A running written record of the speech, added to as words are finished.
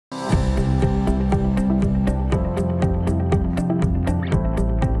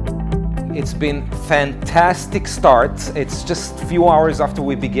It's been fantastic start. It's just a few hours after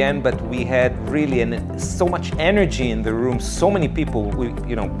we began, but we had really so much energy in the room. So many people.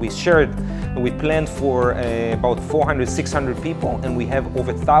 We planned for about 400, 600 people, and we have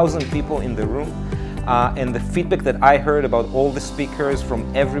over 1,000 people in the room. And the feedback that I heard about all the speakers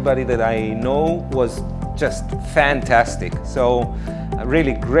from everybody that I know was just fantastic. So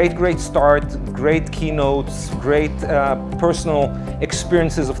really great start, great keynotes, great personal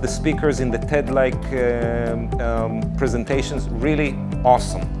experiences of the speakers in the TED-like presentations. Really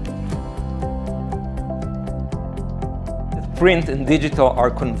awesome. Print and digital are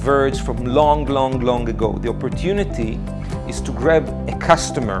converged from long ago. The opportunity is to grab a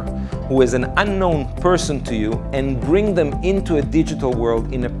customer who is an unknown person to you and bring them into a digital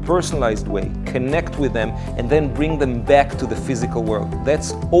world in a personalized way, connect with them, and then bring them back to the physical world. That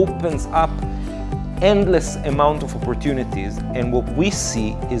opens up endless amount of opportunities, and what we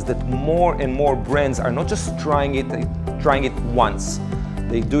see is that more and more brands are not just trying it once.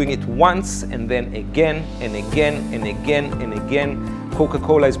 They're doing it once and then again and again and again and again.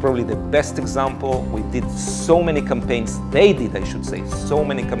 Coca-Cola is probably the best example. We did so many campaigns, they did, I should say, so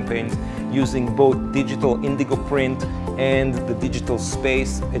many campaigns using both digital Indigo print and the digital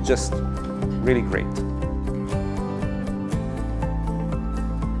space. It's just really great.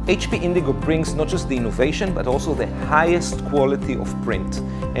 HP Indigo brings not just the innovation, but also the highest quality of print.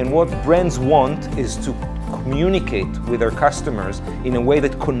 And what brands want is to communicate with their customers in a way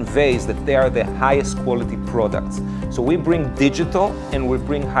that conveys that they are the highest quality products. So we bring digital and we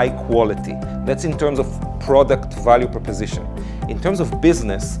bring high quality. That's in terms of product value proposition. In terms of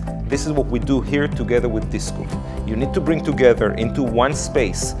business, this is what we do here together with Dscoop. You need to bring together into one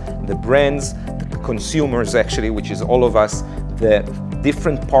space the brands, the consumers actually, which is all of us, the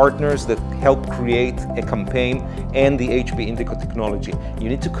different partners that help create a campaign, and the HP Indigo technology. You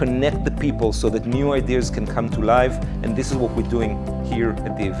need to connect the people so that new ideas can come to life, and this is what we're doing here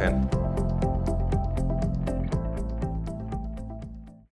at the event.